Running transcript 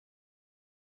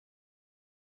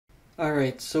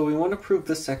Alright, so we want to prove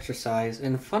this exercise,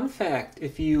 and fun fact,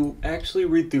 if you actually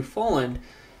read through Folland,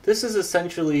 this is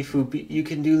essentially, you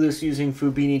can do this using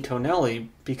Fubini-Tonelli,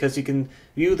 because you can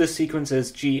view the sequence as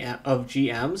of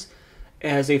GMs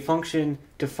as a function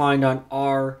defined on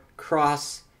R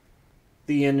cross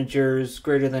the integers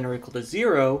greater than or equal to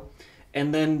 0,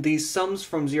 and then these sums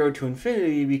from 0 to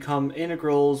infinity become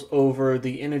integrals over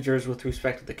the integers with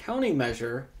respect to the counting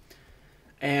measure,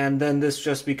 and then this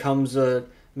just becomes a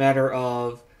matter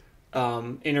of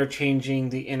interchanging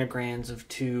the integrands of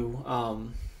two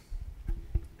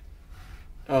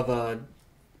of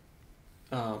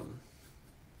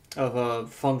a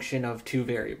function of two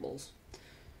variables.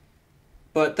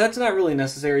 But that's not really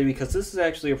necessary because this is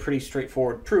actually a pretty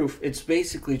straightforward proof. It's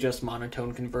basically just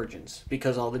monotone convergence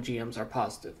because all the GMs are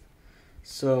positive.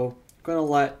 So I'm going to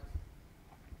let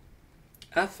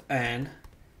Fn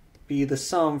be the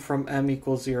sum from m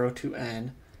equals 0 to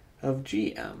n of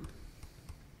gm.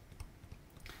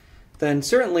 Then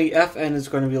certainly Fn is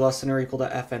going to be less than or equal to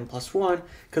Fn plus 1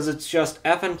 because it's just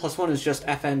Fn plus 1 is just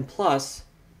Fn plus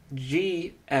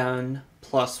Gn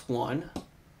plus 1,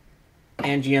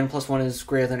 and Gn plus 1 is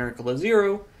greater than or equal to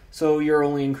 0, so you're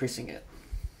only increasing it.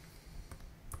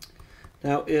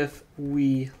 Now if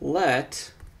we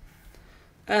let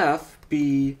F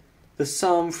be the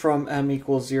sum from m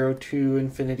equals 0 to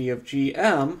infinity of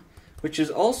gm, which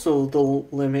is also the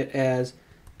limit as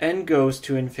n goes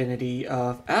to infinity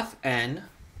of Fn.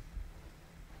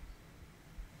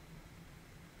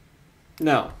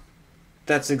 No,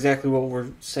 that's exactly what we're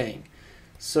saying.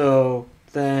 So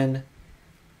then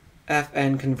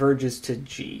Fn converges to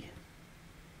G.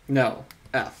 No,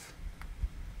 F.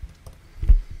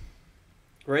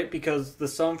 Right? Because the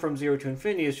sum from 0 to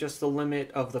infinity is just the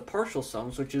limit of the partial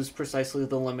sums, which is precisely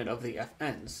the limit of the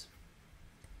Fn's.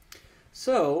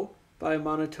 So, by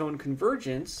monotone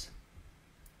convergence,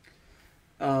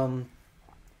 the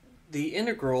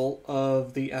integral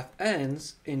of the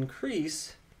Fn's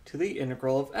increase to the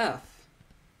integral of F.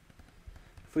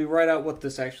 If we write out what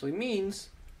this actually means,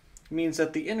 it means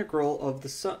that the integral of the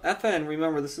sum, Fn,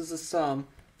 remember this is a sum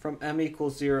from m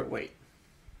equals 0, wait.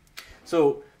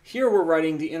 So here we're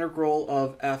writing the integral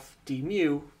of f d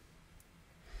mu,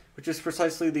 which is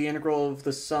precisely the integral of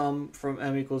the sum from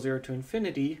m equals 0 to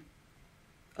infinity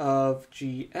of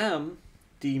gm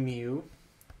d mu.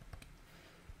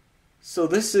 So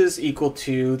this is equal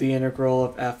to the integral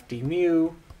of f d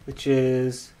mu, which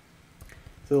is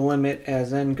the limit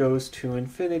as n goes to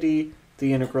infinity,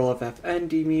 the integral of Fn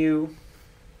d mu.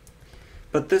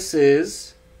 But this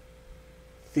is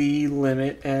the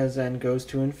limit as n goes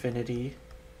to infinity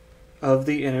of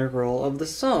the integral of the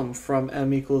sum from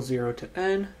m equals 0 to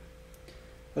n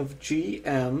of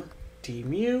gm d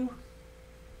mu.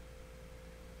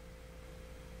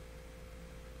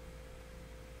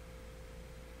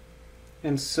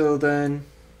 And so then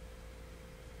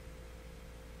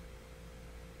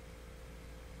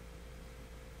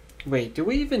wait, do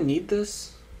we even need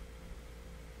this?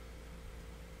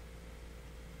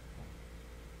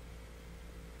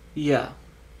 Yeah,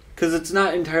 because it's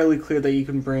not entirely clear that you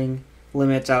can bring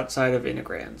limits outside of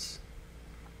integrands.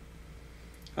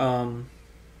 But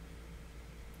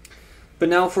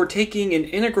now if we're taking an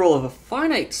integral of a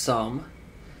finite sum,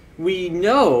 we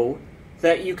know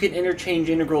that you can interchange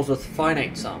integrals with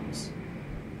finite sums.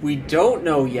 We don't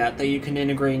know yet that you can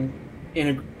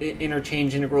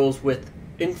interchange integrals with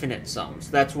infinite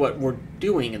sums. That's what we're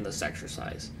doing in this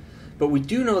exercise. But we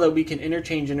do know that we can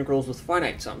interchange integrals with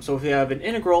finite sums. So if we have an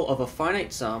integral of a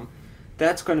finite sum,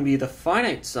 that's going to be the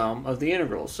finite sum of the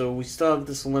integral. So we still have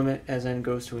this limit as n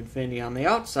goes to infinity on the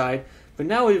outside, but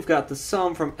now we've got the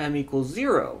sum from m equals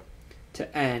 0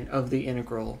 to n of the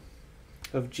integral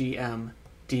of gm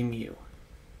d mu.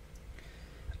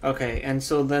 Okay, and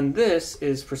so then this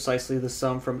is precisely the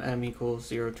sum from m equals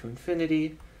 0 to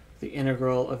infinity, the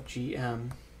integral of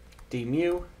gm d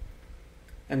mu,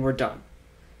 and we're done.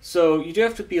 So you do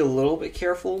have to be a little bit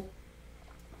careful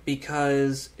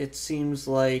because it seems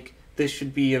like this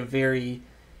should be a very,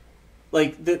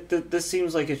 this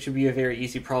seems like it should be a very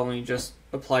easy problem. You just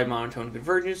apply monotone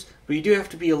convergence, but you do have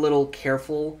to be a little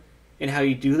careful in how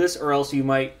you do this, or else you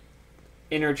might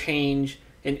interchange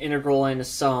an integral and a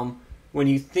sum when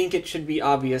you think it should be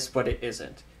obvious, but it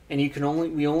isn't. And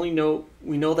we know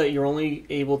that you're only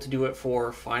able to do it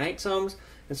for finite sums,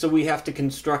 and so we have to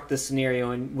construct this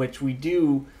scenario in which we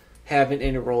do have an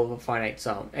integral of a finite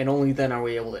sum, and only then are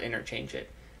we able to interchange it.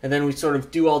 And then we sort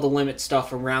of do all the limit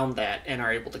stuff around that and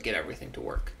are able to get everything to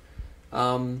work.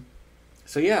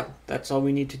 So yeah, that's all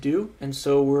we need to do, and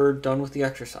so we're done with the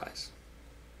exercise.